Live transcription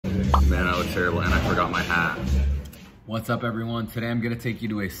Man, I look terrible, and I forgot my hat. What's up, everyone? Today I'm gonna take you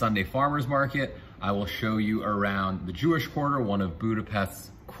to a Sunday farmers market. I will show you around the Jewish Quarter, one of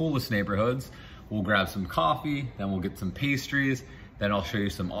Budapest's coolest neighborhoods. We'll grab some coffee, then we'll get some pastries, then I'll show you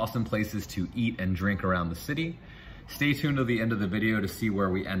some awesome places to eat and drink around the city. Stay tuned to the end of the video to see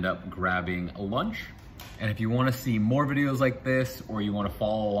where we end up grabbing lunch. And if you wanna see more videos like this, or you wanna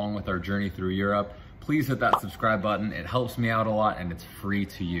follow along with our journey through Europe, please hit that subscribe button. It helps me out a lot and it's free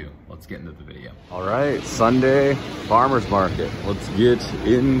to you. Let's get into the video. All right, Sunday farmers market. Let's get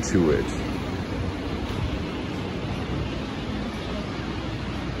into it.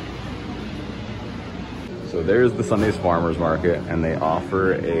 So there's the Sunday's farmers market, and they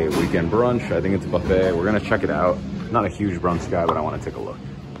offer a weekend brunch. I think it's a buffet. We're gonna check it out. Not a huge brunch guy, but I wanna take a look.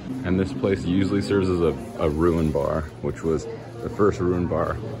 And this place usually serves as a ruin bar, which was the first ruin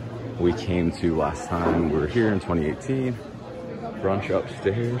bar we came to last time we were here in 2018. Brunch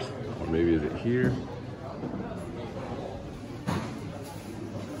upstairs, or maybe is it here?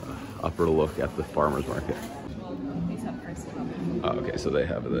 Upper look at the farmers market. Oh, okay, so they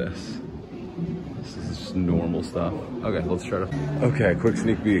have this. This is just normal stuff. Okay, let's try to. Okay, quick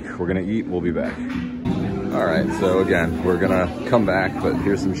sneak peek. We're gonna eat, we'll be back. All right, so again, we're gonna come back, but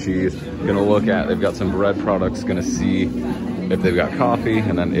here's some cheese. Gonna look at, they've got some bread products, gonna see if they've got coffee,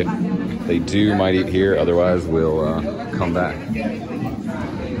 and then if they do, might eat here. Otherwise, we'll come back.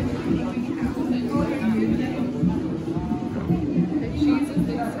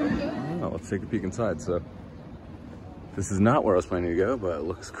 Oh, let's take a peek inside. So this is not where I was planning to go, but it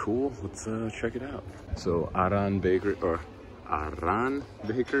looks cool. Let's check it out. So Aran Bakery,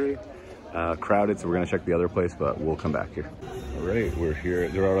 crowded, so we're gonna check the other place, but we'll come back here. All right, we're here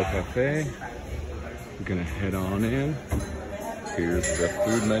at Dorado Cafe. We're gonna head on in. Here's the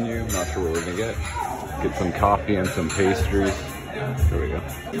food menu. Not sure what we're gonna get. Get some coffee and some pastries. Here we go.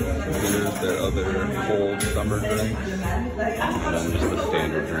 Here's their other cold summer drinks. And then just the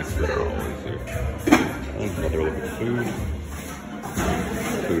standard drinks that are always here. Another look at food.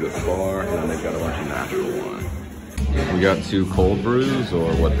 Food at the bar, and then they've got a bunch of natural wine. We got 2 cold brews,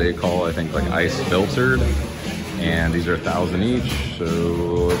 or what they call, I think, like ice filtered. And these are 1,000 each,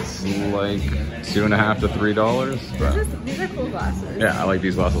 so it's like $2.50 to $3. But these are cool glasses. Yeah, I like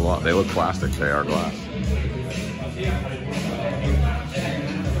these glasses a lot. They look plastic, they are glass.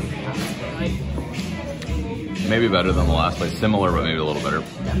 Maybe better than the last place. Similar, but maybe a little better.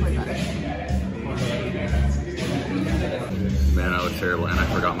 Definitely better. Man, I look terrible, and I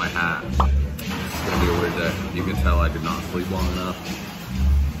forgot my hat. It's gonna be a weird day. You can tell I did not sleep long enough.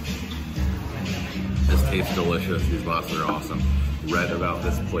 This tastes delicious. These glasses are awesome. Read about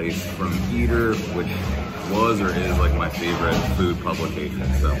this place from Eater, which was or is like my favorite food publication.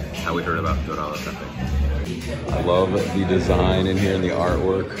 So how we heard about Dorado Cafe. I love the design in here and the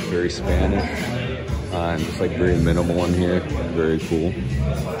artwork. Very Spanish. And just like very minimal in here. Very cool.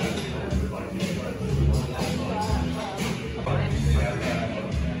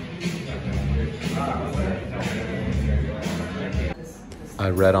 I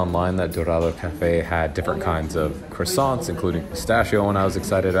read online that Dorado Cafe had different kinds of croissants, including pistachio one I was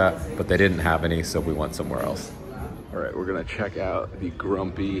excited at, but they didn't have any, so we went somewhere else. All right, we're gonna check out the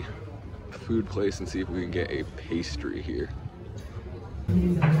Grumpy food place and see if we can get a pastry here.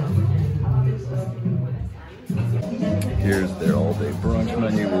 Here's their all-day brunch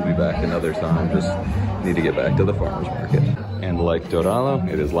menu. We'll be back another time. Just need to get back to the farmer's market. And like Dorado,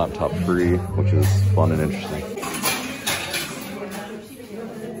 it is laptop free, which is fun and interesting.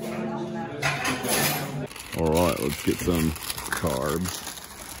 All right, let's get some carbs.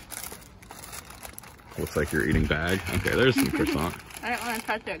 Looks like you're eating bag. Okay, there's some croissant. I don't want to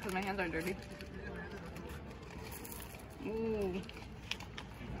touch it because my hands are dirty. Ooh.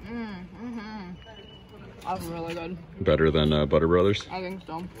 That's really good. Better than Butter Brothers? I think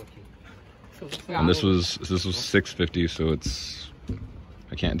so. Yeah. And this was $6.50, so it's,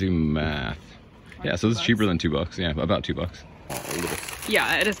 I can't do math. Yeah, so this is cheaper than $2. Yeah, about $2.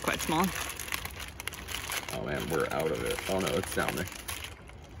 Yeah, it is quite small. Oh man, we're out of it. Oh no, it's down there.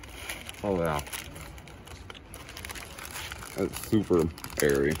 Oh wow. It's super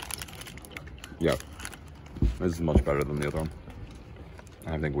airy. Yeah. This is much better than the other one.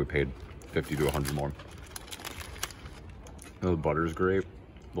 I think we paid 50 to 100 more. The butter's great.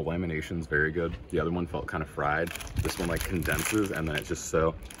 The lamination's very good. The other one felt kind of fried. This one like condenses and then it's just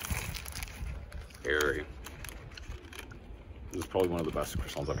so airy. This is probably one of the best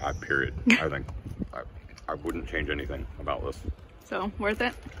croissants I've had, period. I think. I wouldn't change anything about this. So, worth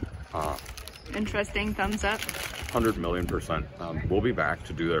it? Interesting, thumbs up. 100,000,000%. We'll be back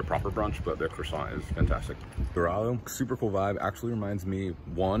to do their proper brunch, but their croissant is fantastic. Dorado, super cool vibe. Actually reminds me,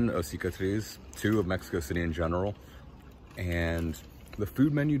 one, of Cicatriz, two, of Mexico City in general. And the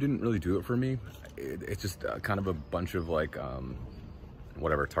food menu didn't really do it for me. It's just kind of a bunch of like,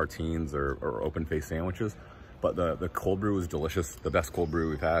 whatever, tartines or open face sandwiches. But the cold brew was delicious. The best cold brew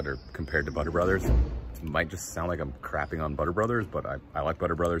we've had, or compared to Butter Brothers. It might just sound like I'm crapping on Butter Brothers, but I like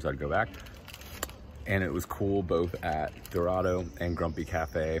Butter Brothers, I'd go back. And it was cool both at Dorado and Grumpy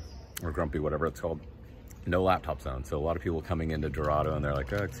Cafe, or Grumpy, whatever it's called. No laptop zone. So a lot of people coming into Dorado and they're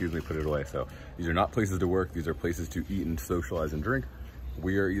like, oh, excuse me, put it away. So these are not places to work. These are places to eat and socialize and drink.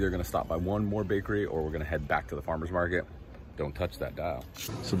 We are either gonna stop by one more bakery or we're gonna head back to the farmer's market. Don't touch that dial.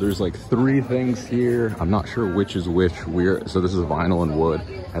 So there's like 3 things here. I'm not sure which is which. So this is vinyl and wood.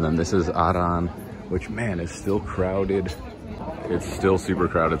 And then this is Aran, which, man, is still crowded. It's still super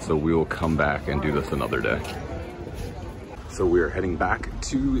crowded, so we will come back and do this another day. So we are heading back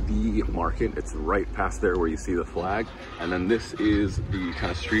to the market. It's right past there where you see the flag. And then this is the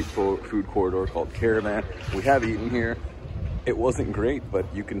kind of street food corridor called Caravan. We have eaten here. It wasn't great, but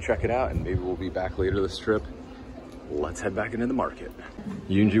you can check it out and maybe we'll be back later this trip. Let's head back into the market.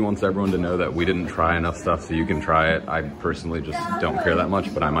 Yunji wants everyone to know that we didn't try enough stuff, so you can try it. I personally just don't care that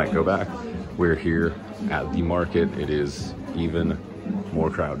much, but I might go back. We're here at the market. It is even more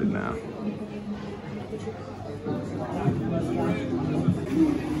crowded now.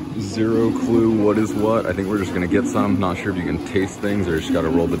 Zero clue what is what. I think we're just gonna get some. Not sure if you can taste things or just gotta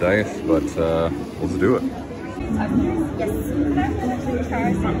roll the dice, but let's do it.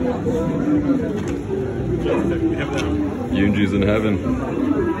 Yunji's in heaven.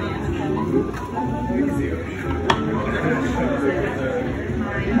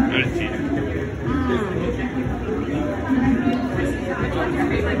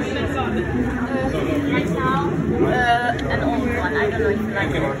 Right now, an old one. I don't know if you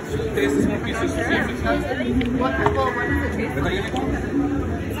like it. What does it taste?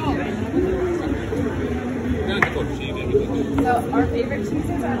 So our favorite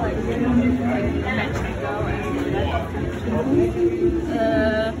cheeses are like manchego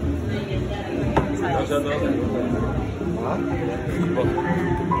I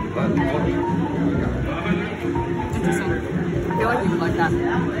feel like you would like that.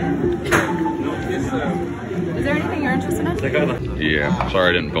 Is there anything you're interested in? Yeah, sorry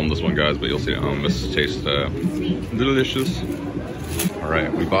I didn't film this one, guys, but you'll see this tastes delicious. All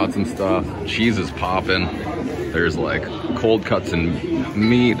right, we bought some stuff. Cheese is popping. There's like cold cuts and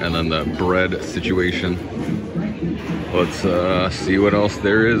meat, and then the bread situation. Let's see what else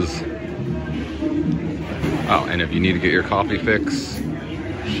there is. Oh, and if you need to get your coffee fix,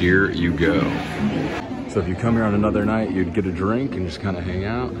 here you go. So if you come here on another night, you'd get a drink and just kind of hang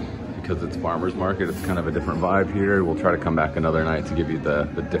out. Because it's farmer's market, it's kind of a different vibe here. We'll try to come back another night to give you the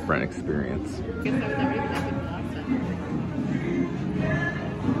different experience.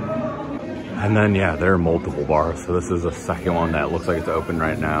 And then, yeah, there are multiple bars. So this is a second one that looks like it's open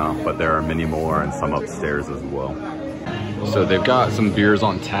right now, but there are many more and some upstairs as well. So they've got some beers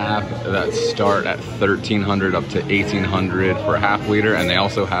on tap that start at $1,300 up to $1,800 for a half liter, and they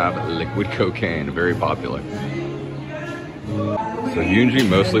also have liquid cocaine, very popular. So Yunji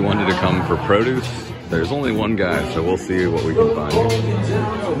mostly wanted to come for produce. There's only one guy, so we'll see what we can find.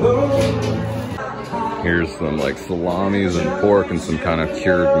 Here's some like salamis and pork and some kind of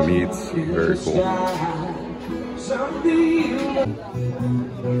cured meats. Very cool. So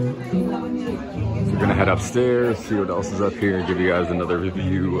we're gonna head upstairs, see what else is up here, and give you guys another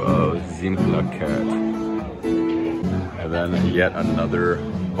review of Zimplakat. And then yet another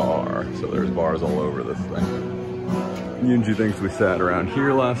bar. So there's bars all over this thing. Yunji thinks we sat around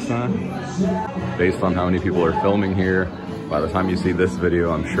here last time. Based on how many people are filming here, by the time you see this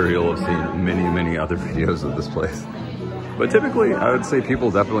video, I'm sure you'll have seen many, many other videos of this place. But typically, I would say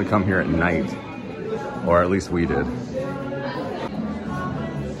people definitely come here at night, or at least we did.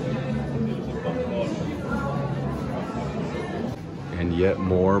 And yet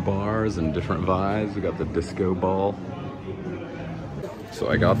more bars and different vibes. We got the disco ball. So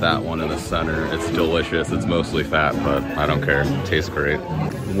I got that one in the center. It's delicious. It's mostly fat, but I don't care. It tastes great.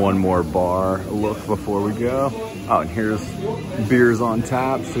 One more bar look before we go. Oh, and here's beers on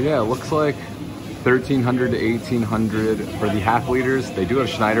tap. So yeah, it looks like $1,300 to $1,800 for the half liters. They do have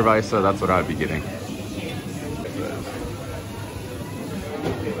Schneiderweiss, so that's what I'd be getting.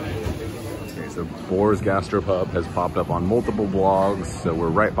 Okay, so Bohr's Gastropub has popped up on multiple blogs. So we're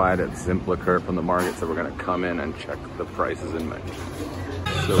right by it at Zimplakat from the market. So we're gonna come in and check the prices and menu.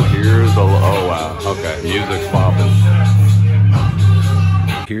 So here's the, oh wow, okay, music's popping.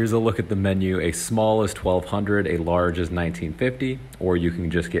 Here's a look at the menu. A small is $1,200, a large is $19.50, or you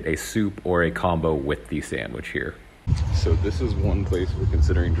can just get a soup or a combo with the sandwich here. So this is one place we're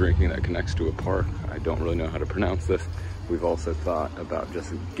considering drinking that connects to a park. I don't really know how to pronounce this. We've also thought about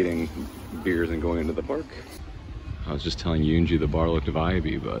just getting beers and going into the park. I was just telling Yunji the bar looked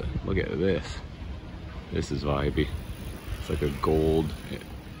vibey, but look at this. This is vibey. It's like a gold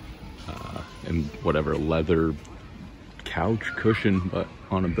and whatever leather couch cushion, but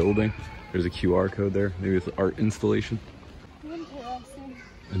on a building. There's a QR code there. Maybe it's an art installation. Interesting.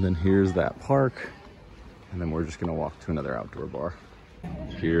 And then here's that park. And then we're just gonna walk to another outdoor bar.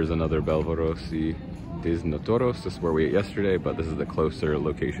 Here's another Belváros des Notoros. This is where we ate yesterday, but this is the closer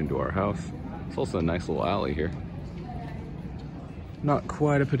location to our house. It's also a nice little alley here. Not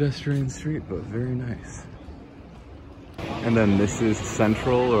quite a pedestrian street, but very nice. And then this is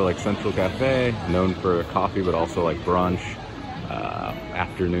Central, or like Central Cafe, known for coffee, but also like brunch,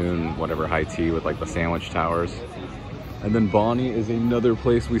 afternoon, whatever, high tea with like the sandwich towers. And then Bonnie is another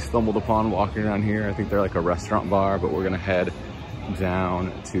place we stumbled upon walking around here. I think they're like a restaurant bar, but we're gonna head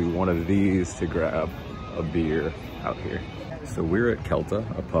down to one of these to grab a beer out here. So we're at Kelta,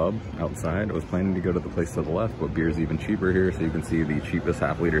 a pub outside. I was planning to go to the place to the left, but beer's even cheaper here. So you can see the cheapest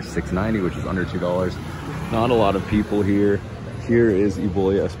half liter is $6.90, which is under $2. Not a lot of people here. Here is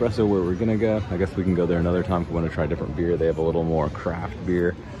Ibolia Espresso, where we're gonna go. I guess we can go there another time if we want to try different beer. They have a little more craft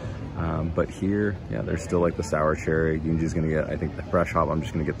beer. But here, yeah, there's still like the sour cherry. Yunji's gonna get, I think, the fresh hop. I'm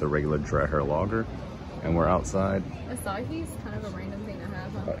just gonna get the regular Dreher lager. And we're outside. Asahi's kind of a random thing to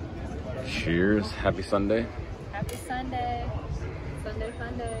have, huh? Cheers. Happy Sunday. Happy Sunday. Sunday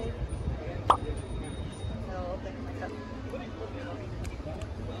fun day.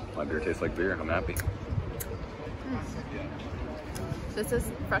 My beer tastes like beer. I'm happy. This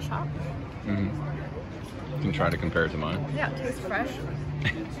is fresh hop. Mm-hmm. You can try to compare it to mine. Yeah, it tastes fresh.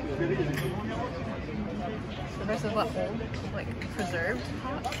 Versus what old, like preserved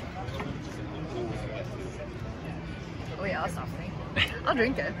hop. Oh yeah, that's not funny. I'll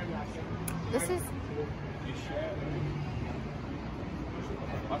drink it. This is.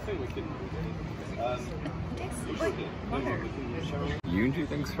 I think we can. Tastes like water. Yunji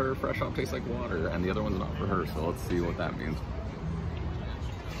thinks her fresh hop tastes like water, and the other one's not for her, so let's see what that means.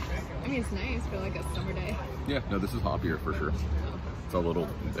 I mean, it's nice for like a summer day. Yeah, no, this is hoppier for sure. It's a little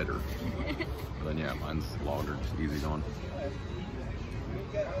bitter. But then yeah, mine's lager, just easy going.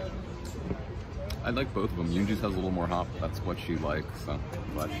 I like both of them. Yunji's has a little more hop. That's what she likes, so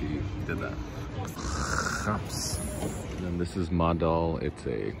I'm glad she did that. And then this is Madal. It's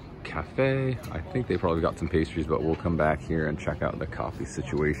a cafe. I think they probably got some pastries, but we'll come back here and check out the coffee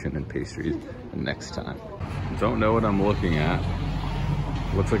situation and pastries next time. Don't know what I'm looking at.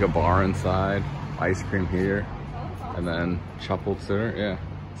 Looks like a bar inside. Ice cream here. And then Chapultzer, yeah.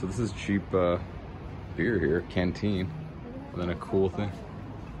 So this is cheap beer here, canteen. And then a cool thing.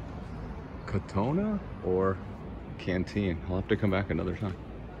 Katona or canteen? I'll have to come back another time.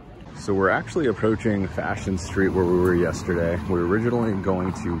 So we're actually approaching Fashion Street where we were yesterday. We were originally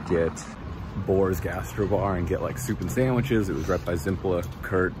going to get Boar's Gastro Bar and get like soup and sandwiches. It was right by Zimpla,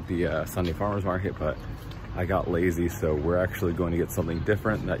 Kurt, the Sunday Farmers Market, but I got lazy, so we're actually going to get something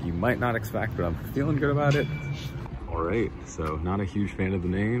different that you might not expect, but I'm feeling good about it. All right, so not a huge fan of the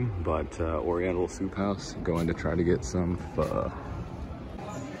name, but Oriental Soup House. Going to try to get some pho.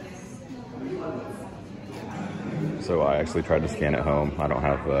 So I actually tried to scan at home. I don't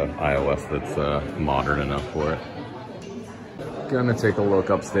have iOS that's modern enough for it. Gonna take a look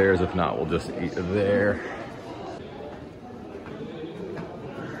upstairs. If not, we'll just eat there.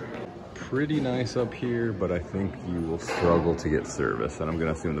 Pretty nice up here, but I think you will struggle to get service, and I'm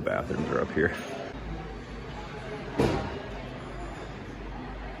gonna assume the bathrooms are up here.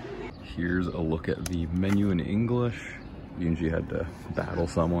 Here's a look at the menu in English. Yunji had to battle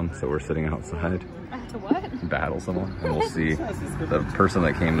someone, so we're sitting outside. To what? Battle someone, and we'll see. The person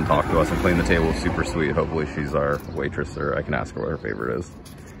that came and talked to us and cleaned the table was super sweet. Hopefully she's our waitress, or I can ask her what her favorite is.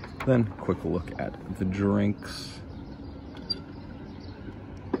 Then quick look at the drinks.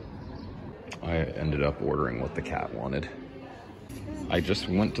 I ended up ordering what the cat wanted. I just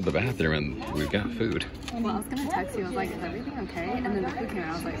went to the bathroom and we've got food. Well, I was gonna text you. I was like, "Is everything okay?" And then the food came out.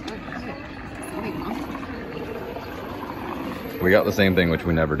 I was like, "Oh, okay." Wait, Mom. We got the same thing, which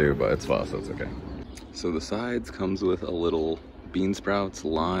we never do, but it's fun, so it's okay. So the sides comes with a little bean sprouts,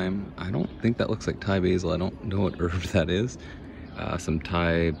 lime. I don't think that looks like Thai basil. I don't know what herb that is. Some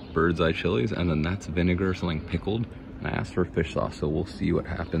Thai bird's eye chilies, and then that's vinegar, something pickled. And I asked for fish sauce, so we'll see what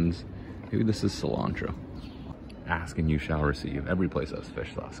happens. Maybe this is cilantro. Ask and you shall receive. Every place has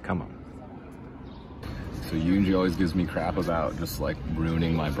fish sauce, come on. So Yoonji always gives me crap about just like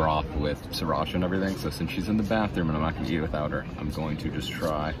ruining my broth with sriracha and everything. So since she's in the bathroom and I'm not gonna eat without her, I'm going to just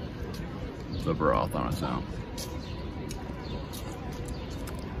try the broth on its own.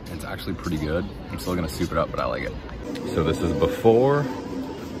 It's actually pretty good. I'm still gonna soup it up, but I like it. So this is before,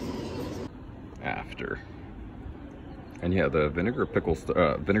 after. And yeah, the vinegar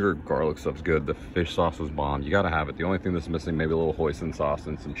vinegar garlic stuff's good. The fish sauce is bomb. You gotta have it. The only thing that's missing, maybe a little hoisin sauce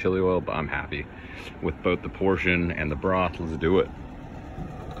and some chili oil, but I'm happy with both the portion and the broth. Let's do it.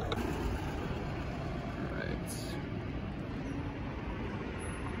 Right.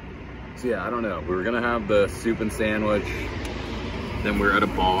 So yeah, I don't know. We were gonna have the soup and sandwich. Then we were at a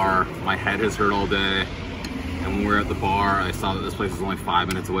bar. My head has hurt all day. And when we were at the bar, I saw that this place was only 5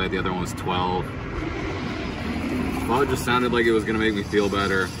 minutes away. The other one was 12. Well, it just sounded like it was gonna make me feel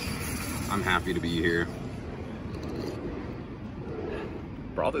better. I'm happy to be here.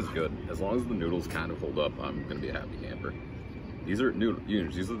 Broth is good. As long as the noodles kind of hold up, I'm gonna be a happy camper. These are noodles.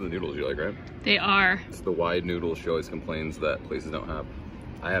 These are the noodles you like, right? They are. It's the wide noodles she always complains that places don't have.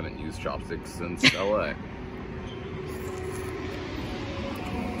 I haven't used chopsticks since LA.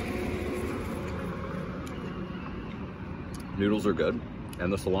 Noodles are good,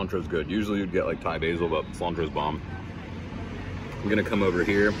 and the cilantro is good. Usually you'd get like Thai basil, but cilantro is bomb. I'm gonna come over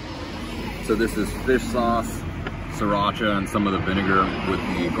here. So this is fish sauce, sriracha, and some of the vinegar with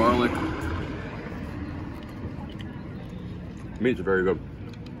the garlic. Meat's very good.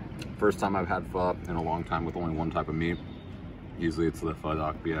 First time I've had pho in a long time with only one type of meat. Usually it's the pho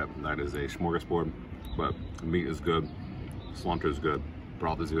doc, yeah, that is a smorgasbord, but the meat is good, cilantro is good,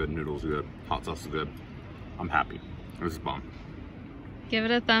 broth is good, noodles are good, hot sauce is good. I'm happy. This is bomb. Give it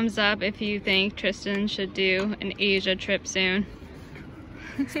a thumbs up if you think Tristan should do an Asia trip soon.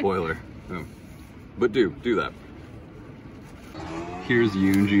 Spoiler. Oh. But do that. Here's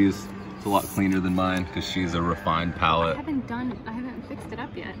Yoonji's. It's a lot cleaner than mine because she's a refined palate. I haven't fixed it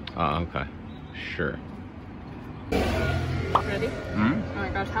up yet. Oh, okay. Sure. Ready? Mm-hmm. Oh my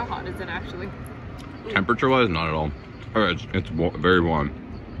gosh, how hot is it actually? Temperature-wise, not at all. Oh, it's very warm.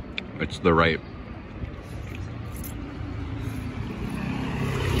 It's the right.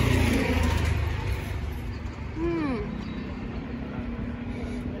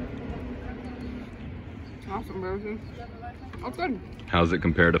 Awesome, Rosie. That's good. How's it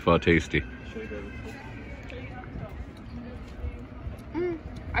compare to pho tasty?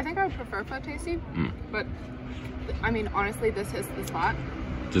 I think I would prefer pho tasty, but I mean, honestly, this hits the spot.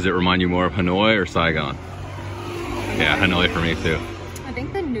 Does it remind you more of Hanoi or Saigon? Yeah, Hanoi for me too. I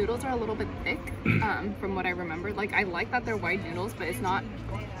think the noodles are a little bit thick, from what I remember. Like, I like that they're white noodles, but it's not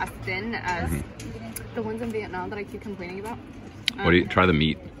as thin as the ones in Vietnam that I keep complaining about. What do you try the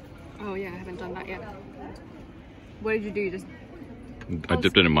meat? Oh yeah, I haven't done that yet. What did you do? You just... I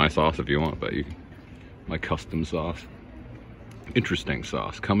dipped it in my sauce if you want, but my custom sauce. Intristang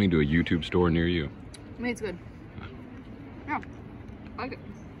sauce coming to a YouTube store near you. I mean, it's good. Yeah, I like it.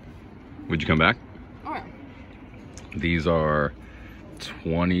 Would you come back? Oh yeah. These are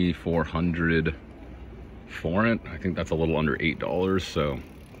 2,400 foreign. I think that's a little under $8. So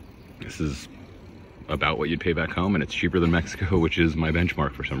this is about what you'd pay back home, and it's cheaper than Mexico, which is my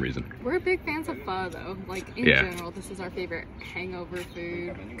benchmark for some reason. We're big fans of pho though. Like in general, this is our favorite hangover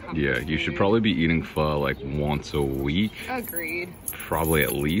food. Yeah, you should probably be eating pho like once a week. Agreed. Probably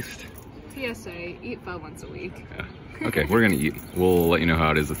at least. PSA, eat pho once a week. Yeah. Okay, we're gonna eat. We'll let you know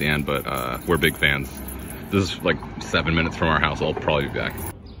how it is at the end, but we're big fans. This is like 7 minutes from our house. I'll probably be back.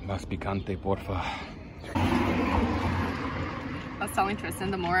 Más picante, porfa. I was telling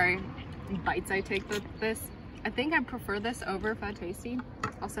Tristan, the more bites I take with this, I think I prefer this over pho tasty.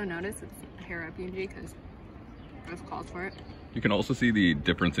 Also notice it's hair up Yoonji because there's calls for it. You can also see the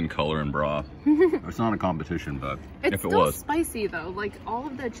difference in color and broth. It's not a competition, but if it was. It's still spicy though. Like all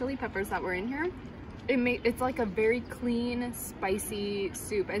of the chili peppers that were in here, it's like a very clean, spicy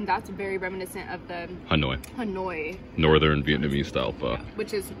soup, and that's very reminiscent of the Hanoi Northern Vietnamese style pho. Yeah,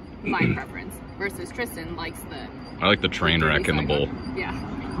 which is my preference. Versus Tristan likes the. I like the train wreck in the bowl. Yeah.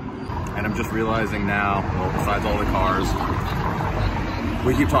 And I'm just realizing now, well, besides all the cars,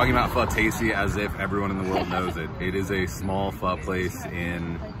 we keep talking about pho tasty as if everyone in the world knows it. It is a small pho place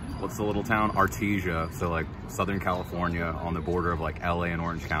in, what's the little town? Artesia. So like Southern California on the border of like LA and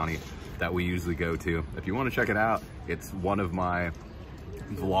Orange County that we usually go to. If you want to check it out, it's one of my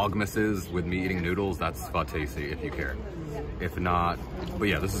vlogmases with me eating noodles. That's pho tasty if you care. If not, but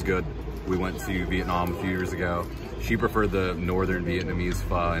yeah, this is good. We went to Vietnam a few years ago. She preferred the northern Vietnamese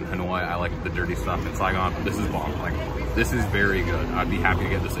pho. In Hanoi, I like the dirty stuff in Saigon, but this is bomb. Like, this is very good. I'd be happy to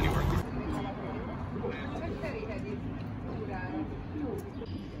get this anywhere.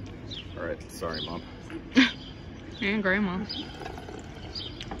 All right, sorry, Mom. And Grandma.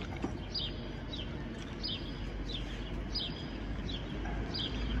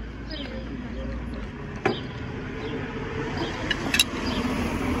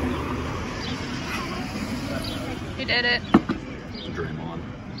 You did it. Dream on.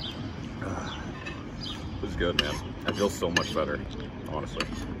 This is good, man. I feel so much better, honestly.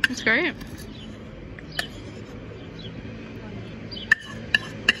 It's great.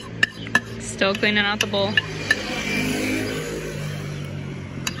 Still cleaning out the bowl.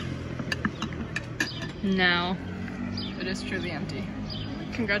 Now, it is truly empty.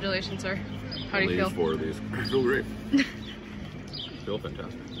 Congratulations, sir. How do you feel? 4 of these. I feel great. I feel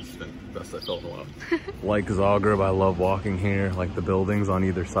fantastic. It's been the best I felt in a while. Like Zagreb, I love walking here. Like the buildings on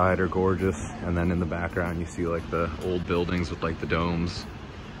either side are gorgeous. And then in the background, you see like the old buildings with like the domes.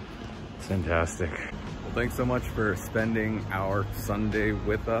 It's fantastic. Well, thanks so much for spending our Sunday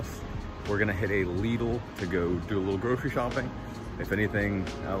with us. We're gonna hit a Lidl to go do a little grocery shopping. If anything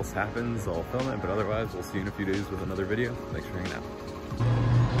else happens, I'll film it, but otherwise, we'll see you in a few days with another video. Thanks for hanging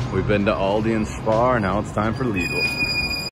out. We've been to Aldi and Spar, now it's time for Lidl.